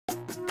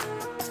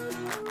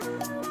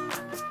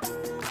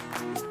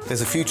There's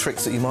a few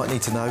tricks that you might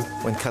need to know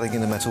when cutting in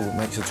the metal that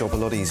makes your job a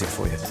lot easier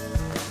for you.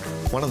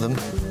 One of them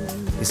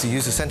is to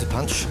use a centre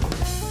punch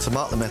to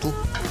mark the metal.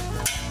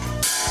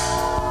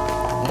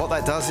 And what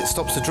that does, it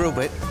stops the drill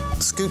bit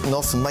scooping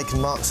off and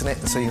making marks in it,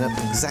 so you know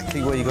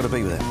exactly where you've got to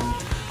be with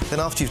it. Then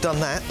after you've done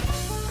that,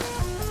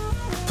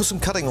 put some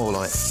cutting oil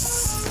on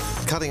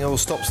it. Cutting oil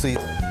stops the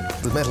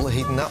metal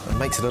heating up and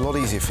makes it a lot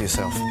easier for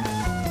yourself.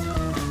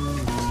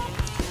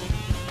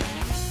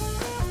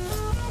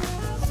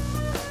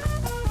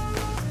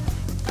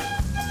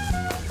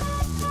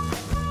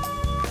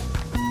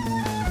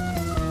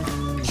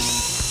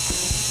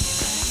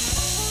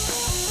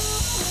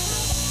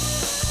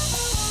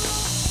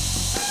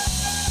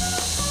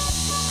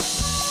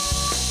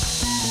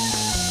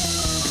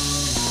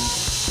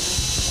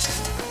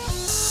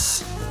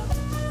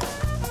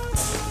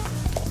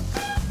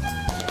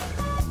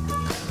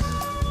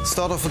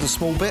 Start off with a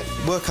small bit,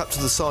 work up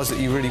to the size that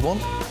you really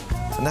want,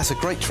 and that's a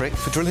great trick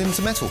for drilling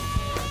into metal.